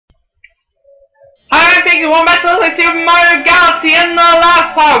thank you. Welcome back to Let's Super Mario Galaxy. In the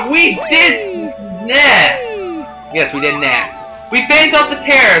last part, we did that. Yes, we did that. We finished off the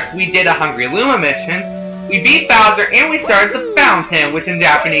terrace. We did a Hungry Luma mission. We beat Bowser, and we started the fountain, which in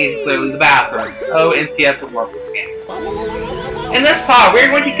Japanese is clearly the bathroom. ONCS with Marvel Scan. In this part, we're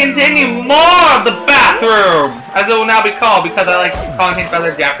going to continue more of the bathroom, as it will now be called, because I like calling things by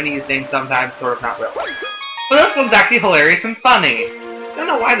their Japanese names sometimes, sort of, not really. But this one's actually hilarious and funny. I don't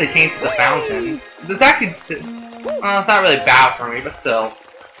know why they changed the fountain. It's actually, well, it's not really bathroomy, but still.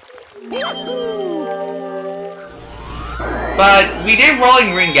 But we did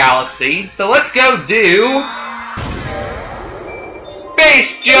Rolling Ring Galaxy, so let's go do Space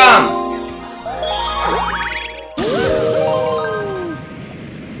Jump!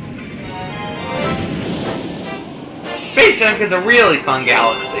 Space Jump is a really fun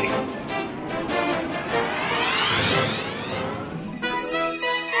galaxy.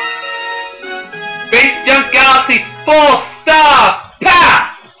 Space Jump Galaxy full stop! Pass!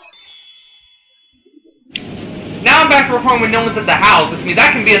 Now I'm back to home when no one's at the house, which means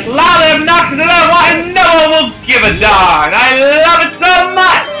I can be as loud and obnoxious as I want and no one will give a darn! I love it so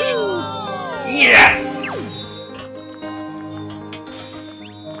much! Yes!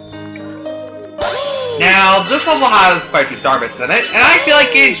 Now, this level has quite a few Starbits in it, and I feel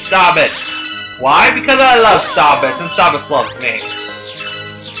like getting Starbits. Why? Because I love Starbits, and Starbits loves me.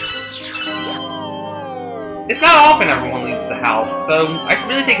 It's not often everyone leaves the house, so I can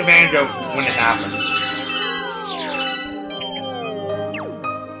really take advantage of when it happens.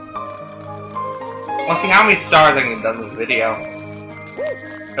 I'll see how many stars I can get done in this video.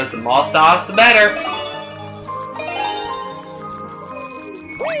 Because the more stars, the better.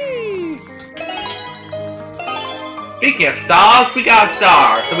 Speaking of stars, we got a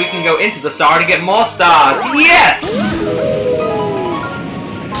star, so we can go into the star to get more stars. Yes!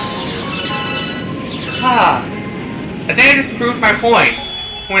 I think I just proved my point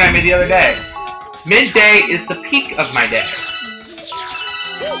I made the other day. Midday is the peak of my day.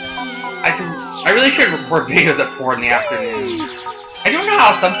 I really should record videos at 4 in the afternoon. I don't know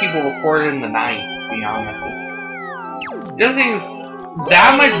how some people record in the night, to be honest. It doesn't seem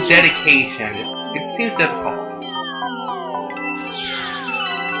that much dedication. It seems difficult.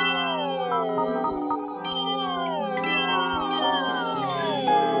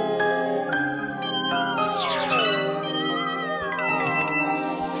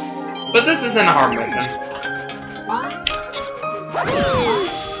 But this isn't a hard mission.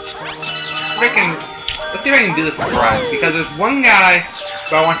 Let's see if I can do this right, because there's one guy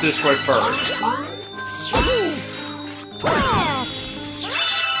who I want to destroy first.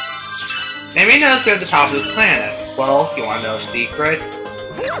 They may know we're at the top of this planet. Well, if you want to know a secret,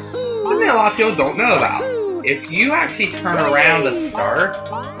 something a lot of people don't know about. If you actually turn around to start,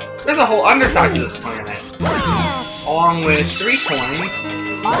 there's a whole underside to this planet, along with 3 coins,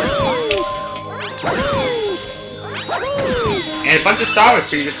 and a bunch of stars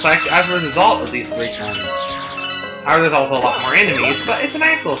for you to collect as a result of these 3 coins. However, there's also a lot more enemies, but it's a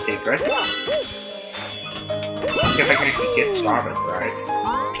nice little secret. Let's see if I can actually get Starbits right.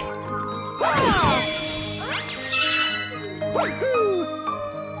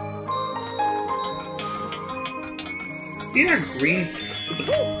 These are green.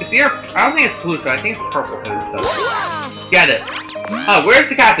 It's either, I don't think it's blue, so I think it's purple too. So get it. Where's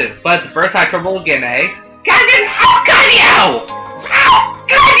the captain? But the first I trouble again, eh? Captain, how can you? How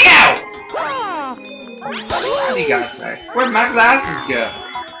can you? What do you guys say? Where'd my glasses go?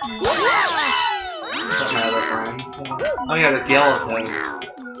 What's my other friend? Oh yeah, there's yellow thing.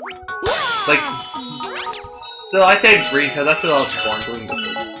 Like, so I say green because that's what I was born green.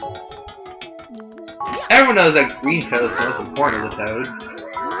 Everyone knows that green toad is the most important of the toads.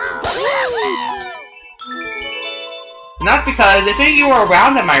 And that's because if any of you were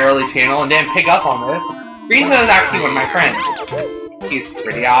around at my early channel and didn't pick up on this, Green Toad is actually one of my friends. He's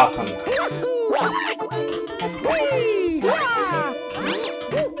pretty awesome.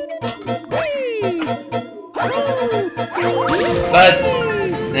 But,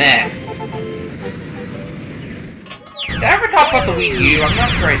 nah. Did I ever talk about the Wii U? I'm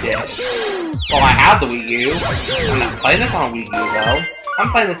not sure I did. Well, I have the Wii U. I'm not playing this on Wii U though. I'm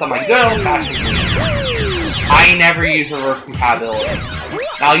playing this on my good old-fashioned Wii. I never use reverse compatibility.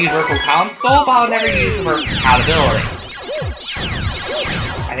 I'll use Virtual Console, but I'll never use reverse compatibility.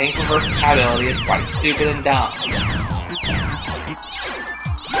 I think reverse compatibility is quite stupid and dumb.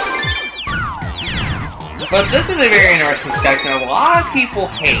 But this is a very interesting section that a lot of people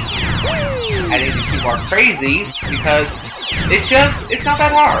hate. I think these people are crazy because it's not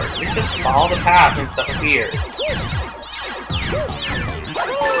that hard. It's just follow the path and stuff appears.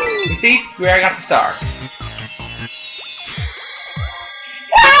 You see where I got the star.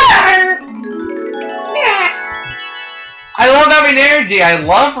 I love having energy. I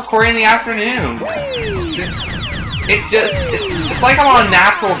love recording in the afternoon. It's like I'm on a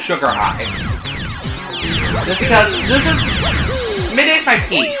natural sugar high. Just because this is midday's my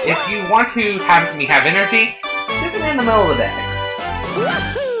peak. If you want to have me have energy, this is in the middle of the day.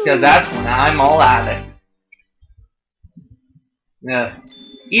 Because that's when I'm all at it. Yeah.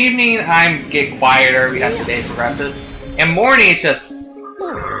 Evening, I get quieter as the day progresses. And morning, it's just...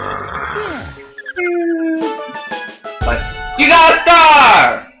 But, you got a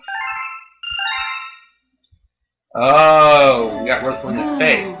star! Oh, we got Rosalind in his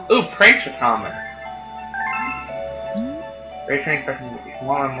face. Ooh, prankster comment. Very strange person.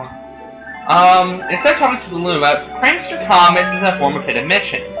 More. Instead of talking to the loom, prankster comments is a form of hidden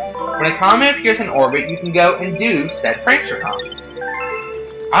mission. When a comet appears in orbit, you can go and do said prankster comment.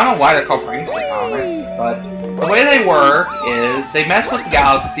 I don't know why they're called prankster comments, but the way they work is they mess with the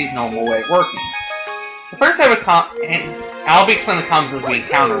galaxy's normal way of working. The first type of and I'll be explaining the comments as we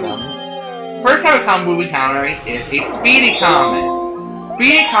encounter them. The first type of comet we'll be encountering is a speedy comet.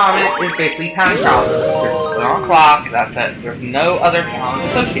 Speedy comet is basically time travel. There's no clock, that's it. There's no other challenge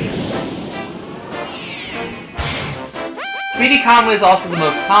associated. Speedy comet is also the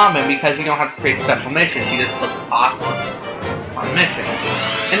most common because you don't have to create special missions. You just put the clock on a mission.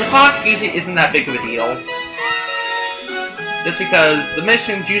 And the clock usually isn't that big of a deal. Just because the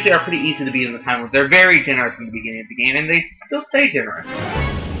missions usually are pretty easy to beat in the time where they're very generous in the beginning of the game, and they still stay generous.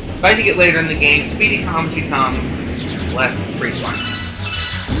 But as you get later in the game, speedy comets become less frequent.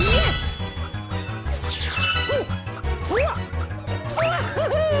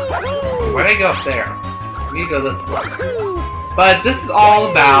 Why'd I go up there? I need to go this way. But this is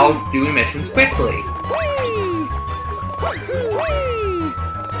all about doing missions quickly.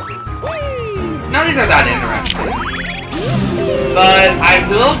 None of these are that interesting. But I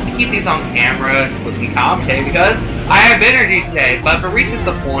will keep these on camera and quickly commentate because I have energy today. But if it reaches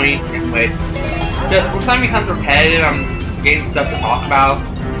the point in which when something becomes repetitive, I'm getting stuff to talk about,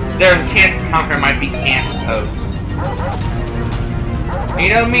 there's a chance the commentary might be anti-post. You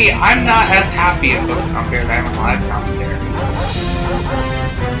know me, I'm not as happy as post commentary as I am in live commentary.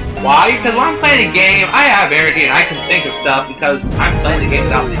 Why? Because when I'm playing a game, I have energy and I can think of stuff because I'm playing the game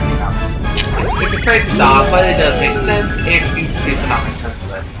without thinking about it. It's a crazy thought, but it does make sense if you do not make sense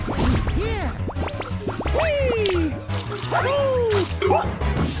of it.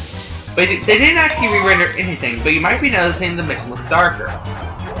 But they didn't actually re-render anything, but you might be noticing the mission looks darker.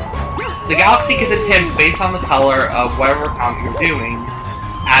 The galaxy gets its tints based on the color of whatever comet you're doing,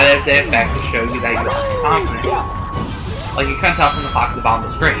 added as the effect to show you that you're confident. Like you can tell from the clock at the bottom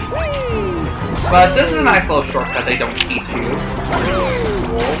of the screen. But this is a nice little shortcut they don't teach you.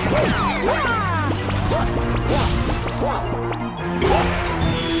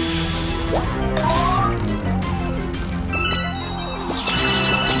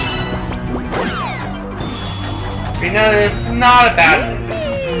 You know, it's not a bad movie.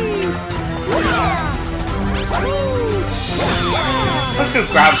 Let's go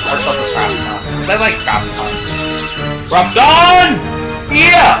grab ourselves a Graviton. I like Graviton. Graviton!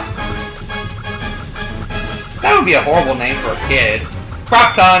 Yeah! That would be a horrible name for a kid.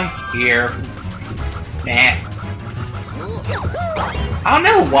 Graviton! Here. Nah. I don't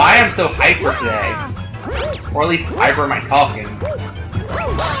know why I'm so hyper today. Or at least hyper am I talking.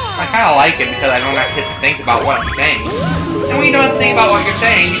 I kinda like it because I don't have to think about what I'm saying. And when you don't have to think about what you're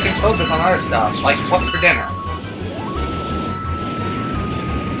saying, you can focus on other stuff, like what's for dinner.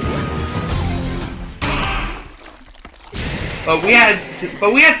 But we had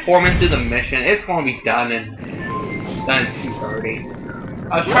 4 minutes to do the mission. It's gonna be done in 2:30.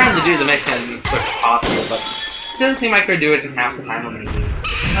 I was trying to do the mission as quick as possible, but it doesn't seem like I could do it in half the time I'm gonna need.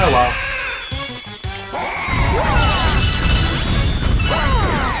 Oh well.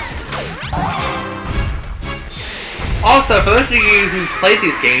 Also, for those of you who play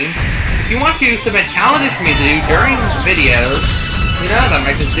these games, if you want to submit challenges for me to do during videos, you know that I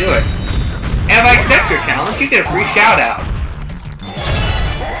might just do it. And if I accept your challenge, you get a free shout-out.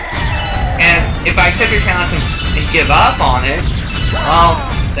 And if I accept your challenge and give up on it, well,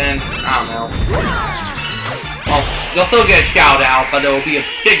 then, I don't know. Well, you'll still get a shout-out, but it will be a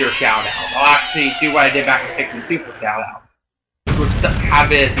bigger shout-out. I'll actually do what I did back in Pikcube Super shout-out. We'll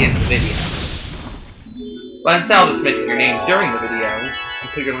have it at the end of the video. But instead I'll just mention your name during the video and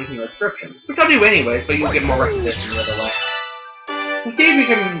put your link in the description. Which I'll do anyways, but you'll get more recognition the other way. We'll see if you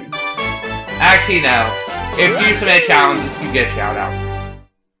can... Actually, no. If you submit challenges, you get a shout-out.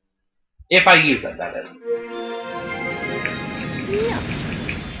 If I use it, that is.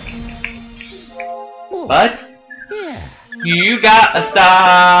 But, you got a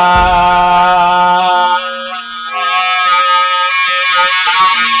star!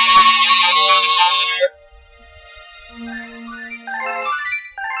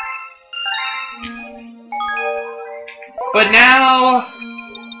 But now,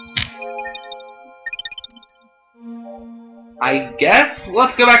 I guess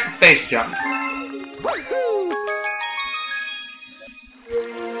let's go back to Space Jump.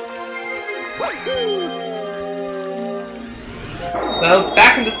 So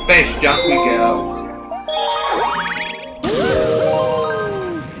back into Space Jump we go.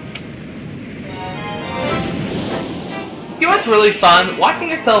 You know what's really fun? Watching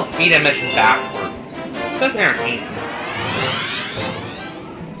yourself beat a mission backwards. It's entertaining.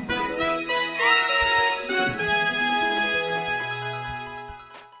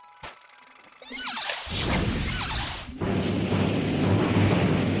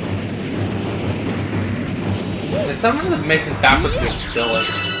 And some of the missions backwards are silly.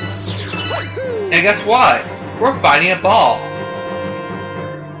 And guess what? We're fighting a ball.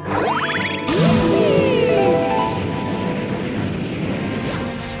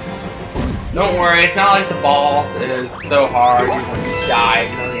 Don't worry, it's not like the ball is so hard you're going to die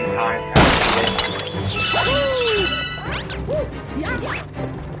a million times.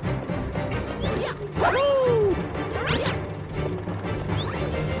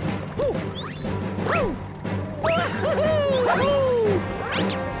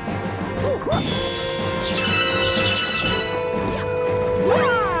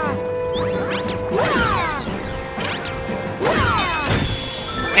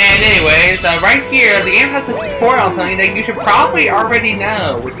 And anyways, right here, the game has a tutorial on something that you should probably already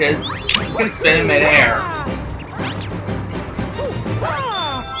know, which is you can spin in midair.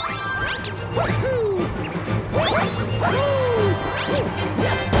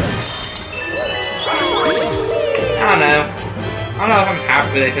 I don't know if I'm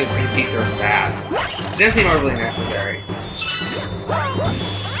happy that those features are bad. It doesn't seem overly necessary.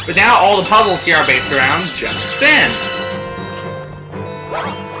 But now all the puzzles here are based around just spin.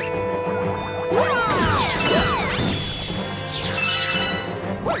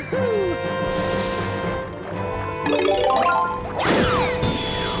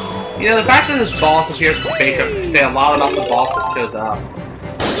 You know, the fact that this ball appears in space up to say a lot about the ball that shows up.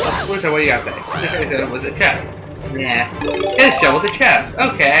 What do you got to say? Was it chest? Nah. It's show with a chest.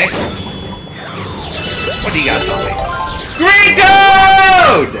 Okay. What do you got to tell me? Green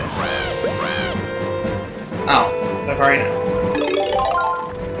code! Oh, that's right now.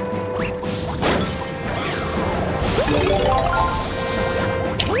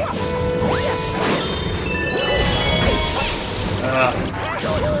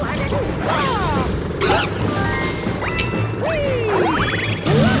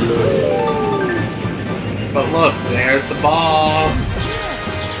 But look, there's the ball.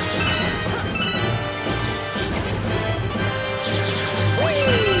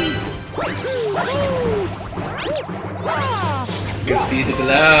 You can see it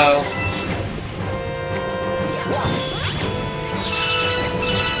below.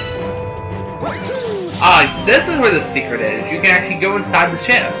 Ah, this is where the secret is. You can actually go inside the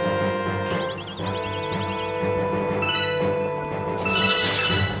chip.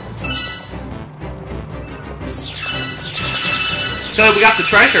 So we got the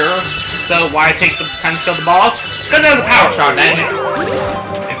treasure, so why take the time to kill the balls? Because there's a power star, man.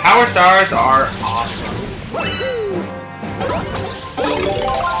 And power stars are awesome.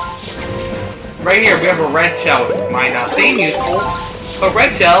 Right here we have a red shell, which might not seem useful, but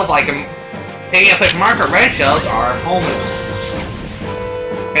red shells, like taking a quick marker, red shells are homing.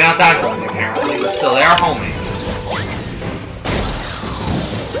 Okay, not that homing apparently, but still they are homing.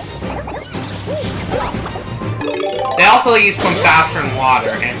 They also use swim faster in water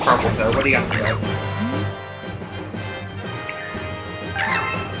and purple, so what do you got to say?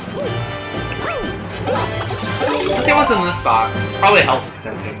 Let's see what's in this box. Probably a health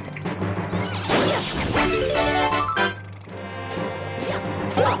extension.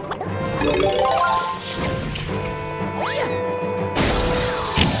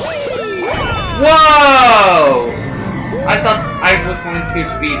 Whoa! I thought I was going to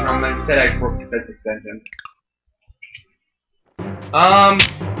speed run, but instead I broke the fifth extension.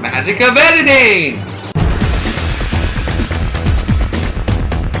 Magic of editing!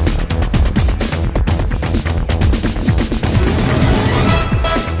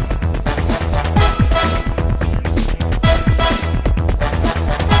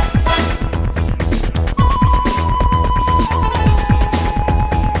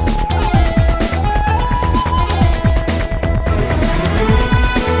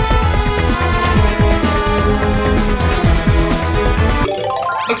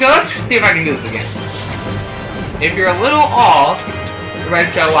 Okay, let's see if I can do this again. If you're a little off, the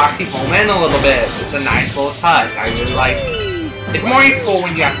red shell will actually home in a little bit. It's a nice little touch. I really like it. It's more useful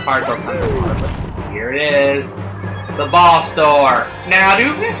when you have cards up underwater, but here it is. the ball store. Now,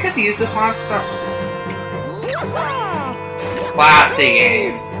 do we get to use this monster? Classic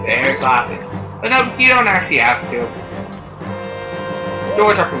game. Very classic. But no, you don't actually have to.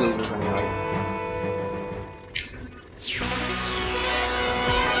 Doors are for losers anyway.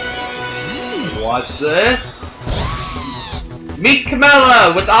 What's this? Meet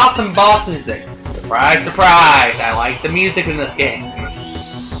Camilla with awesome boss music. Surprise, surprise! I like the music in this game.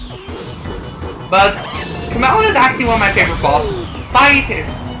 But Camilla is actually one of my favorite bosses. Fight is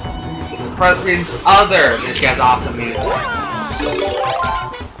other than she has awesome music.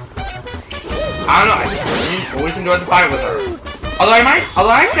 I don't know, I really always enjoyed the fight with her. Although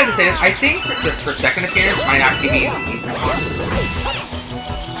I have to say this, I think that her second appearance might actually be a decent one.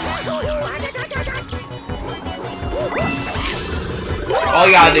 All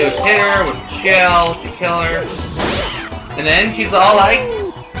you gotta do is hit her with a shell to kill her. And then she's all like...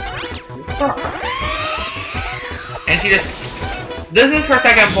 And she just... This is her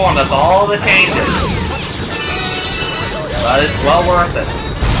second form, that's all the changes. But it's well worth it.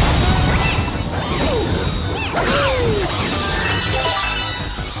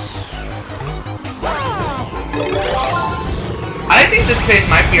 I think this case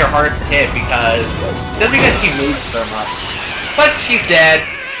might be her hardest to hit just because she moves so much. But she's dead.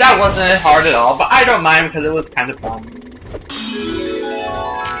 That wasn't hard at all, but I don't mind because it was kind of fun.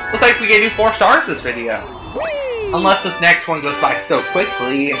 Looks like we gave you 4 stars this video. Unless this next one goes by so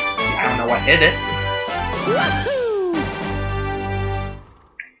quickly, I don't know what hit it.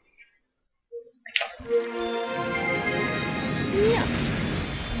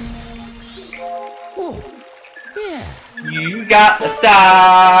 You got a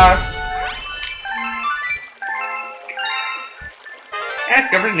star! I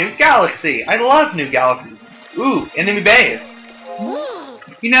discovered a new galaxy! I love new galaxies! Ooh, enemy base!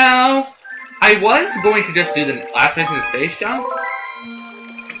 You know, I was going to just do the last mission of space jump,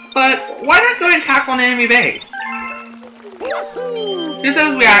 but why not go and tackle an enemy base? Just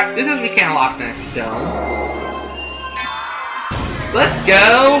as we can't unlock the next stone. Let's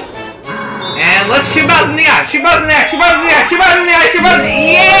go! And let's shoot both in the eye! Shoot both in the eye! Shoot both in the eye! Shoot both in the eye! Shoot both in the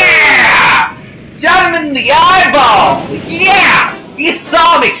eye! Yeah! Shot him in the eyeball! Yeah! You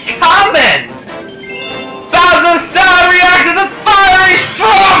saw me coming! Thousand Star Reactor, the fiery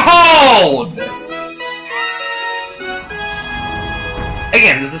stronghold!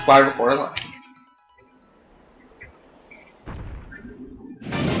 Again, this is why I record live.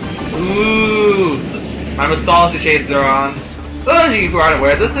 Ooh! My nostalgia shades are on. For those of you who aren't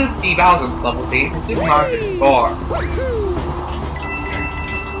aware, this is Steve Bowser's level theme from Super Mario 64.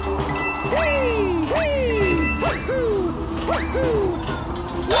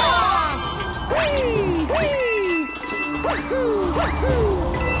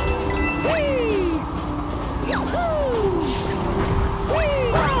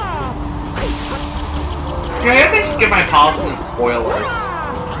 Yeah, I guess I should give my policy and spoilers.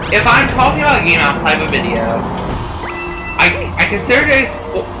 If I'm talking about a game outside of a video, I consider it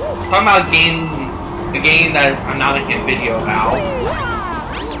talking about a game that I'm not making a video about.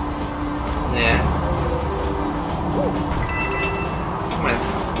 Yeah.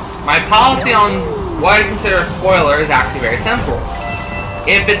 My policy on what I consider a spoiler is actually very simple.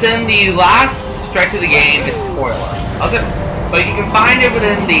 If it's in the last stretch of the game, it's a spoiler. But you can find it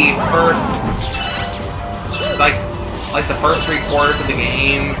within the first, like the first 3/4 of the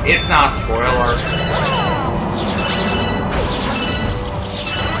game. It's not a spoiler.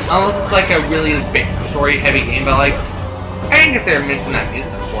 Unless it's like a really big story-heavy game, but like, I didn't consider mentioning that is a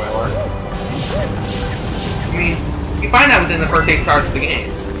spoiler. I mean, you find that within the first 8 stars of the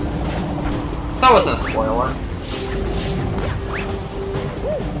game. So that wasn't a spoiler.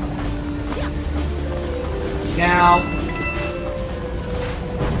 Now...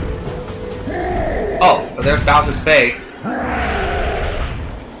 Oh, but there's Bowser's face.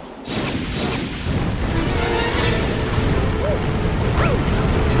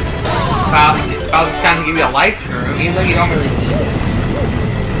 Bowser's trying to give you a life room, even though you don't really need it.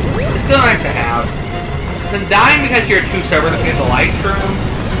 It's still nice to have. Then dying because you're too stubborn to get the light room?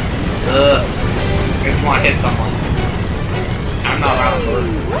 Ugh. I just want to hit someone. I'm not around for it.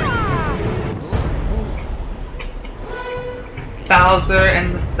 Bowser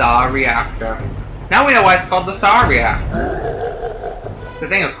and the Star Reactor. Now we know why it's called the Star Reactor. The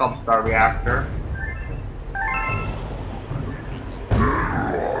thing is called the Star Reactor.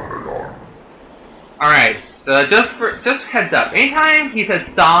 Alright, so just heads up. Anytime he says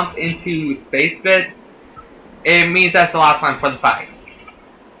stomp into space bit, it means that's the last time for the fight.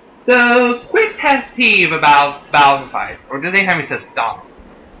 So, quick pet peeve about Bowser fights, or just anytime he says stomp.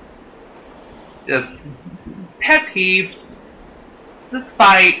 Just pet peeve, this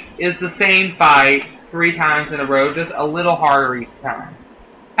fight is the same fight 3 times in a row, just a little harder each time.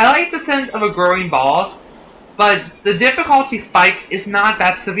 I like the sense of a growing boss, but the difficulty spike is not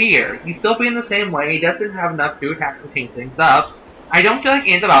that severe. He's still being the same way, he doesn't have enough to attack to change things up. I don't feel like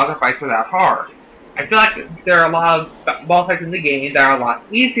any of the Bowser fights are that hard. I feel like there are a lot of boss fights in the game that are a lot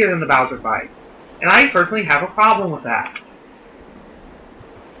easier than the Bowser fights. And I personally have a problem with that.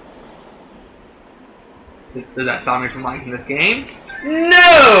 Does that stop me from liking this game?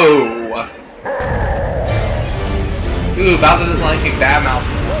 No! Ooh, Bowser doesn't like big bad mouth.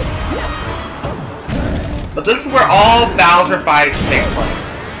 But this is where all Bowser fights take place.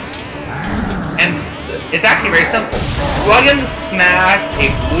 And it's actually very simple. Plug in smash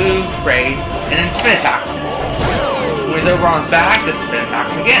a blue trade and then spin attack him. When he's over on his back, just spin attack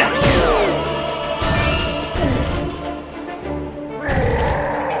him again.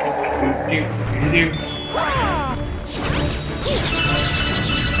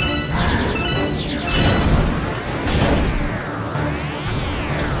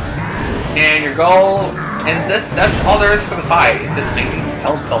 And your goal, and that's all there is for the fight, it's just making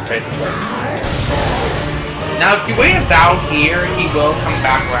health filtration work. Now if you wait about here, he will come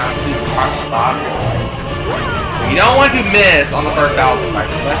back around to the front spot. You don't want to miss on the first Bowser fight,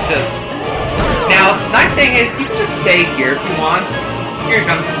 so let's just... Now, the nice thing is, you can just stay here if you want. Here he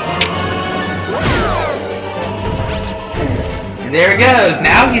comes. And there he goes,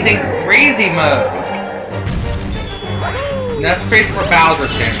 now he's in crazy mode. And that's crazy for Bowser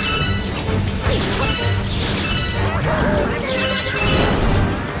thing.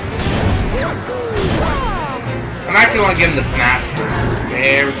 I actually want to give him the smash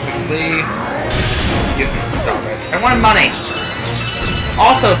very quickly. Give him some strawberries. I want money.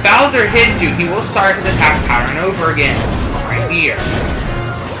 Also, if Bowser hits you, he will start his attack pattern over again. Right here.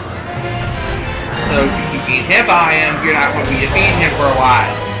 So if you get hit by him, you're not going to be defeating him for a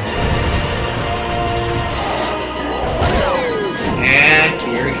while. And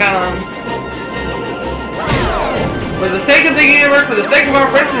here he comes. For the sake of the universe, for the sake of our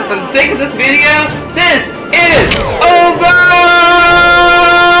friends, for the sake of this video, this is over!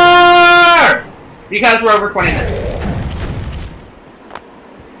 Because we're over 20 minutes.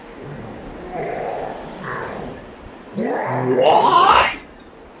 What?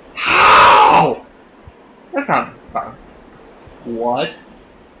 How? That's not fun. What?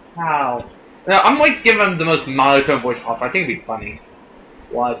 How? Now, I'm like giving him the most monotone voice possible. I think it'd be funny.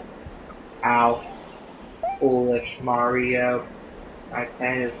 What? How? Foolish Mario. My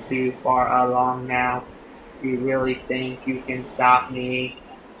plan is too far along now. You really think you can stop me?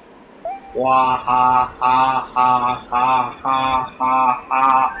 Wah ha ha ha ha ha ha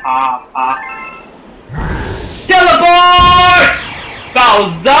ha ha. Teleport!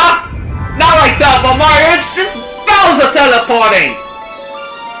 Bowser! Not like Teleport Mario, it's just Bowser teleporting!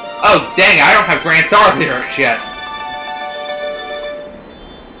 Oh dang, I don't have Grand Star lyrics yet.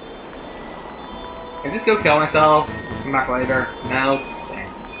 Can I just go kill myself? Come back later? No? Dang.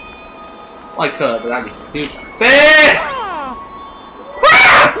 Well, I could, but that'd be stupid!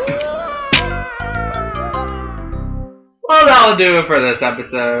 Well, that'll do it for this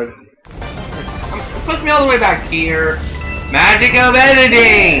episode. Push me all the way back here. Magic of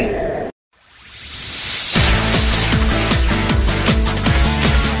editing!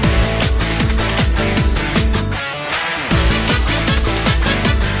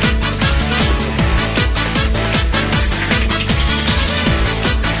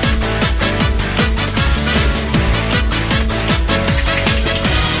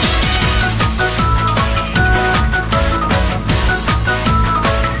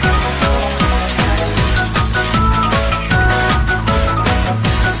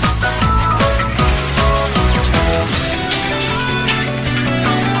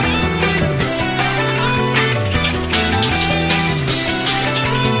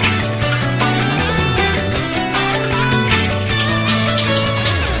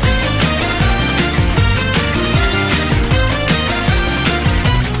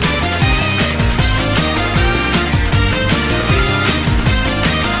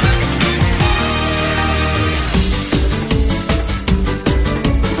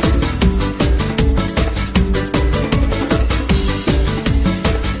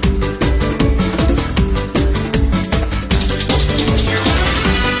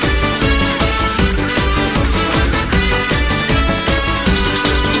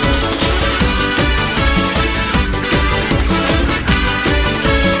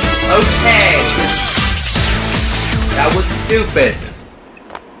 Okay. That was stupid.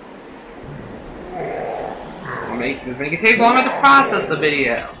 It's making it take longer to process the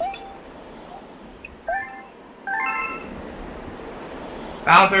video.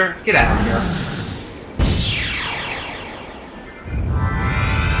 Bowser, get out of here.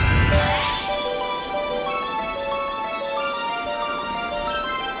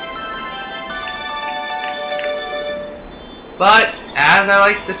 But, as I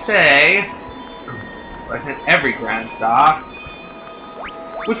like to say, like in every Grand Stock,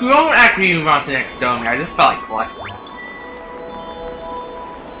 which we won't actually move on to the next dome here, I just felt like collecting.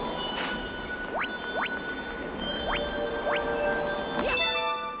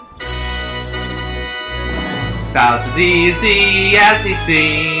 Bowser's easy as he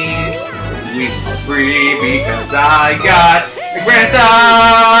seems. We are free because I got the Grand Stock.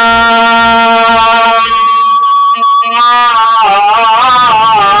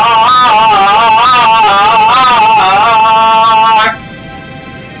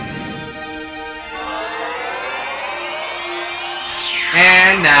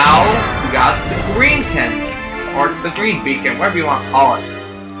 And now we got the green tent, or the green beacon, whatever you want to call it.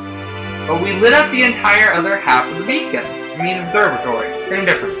 But we lit up the entire other half of the beacon. I mean observatory. Same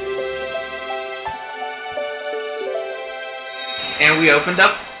difference. And we opened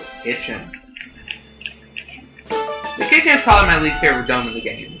up the kitchen. The kitchen is probably my least favorite dome in the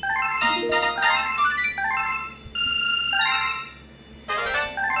game.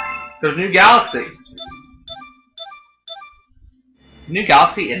 There's a new galaxy. New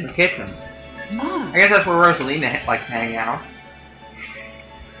galaxy in the kitchen. I guess that's where Rosalina likes to hang out.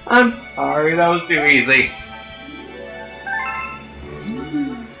 I'm sorry, that was too easy.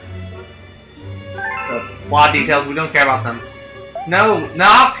 So, plot details, we don't care about them. No,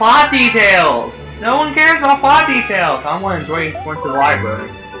 not plot details! No one cares about plot details! I want to enjoy going to the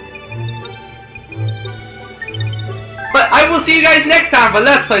library. But I will see you guys next time for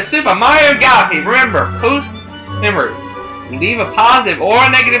Let's Play Super Mario Galaxy. Remember, leave a positive or a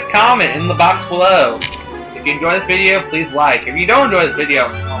negative comment in the box below. If you enjoy this video, please like. If you don't enjoy this video,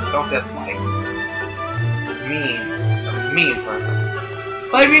 don't dislike. Mean person.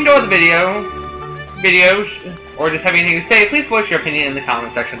 But if you enjoy the videos, or just have anything to say, please voice your opinion in the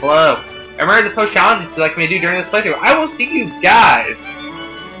comment section below. Remember to post challenges you'd like me to do during this playthrough. I will see you guys,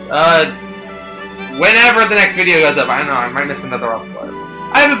 whenever the next video goes up. I don't know, I might miss another upload.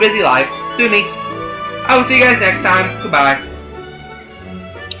 I have a busy life. Sue me. I will see you guys next time. Goodbye.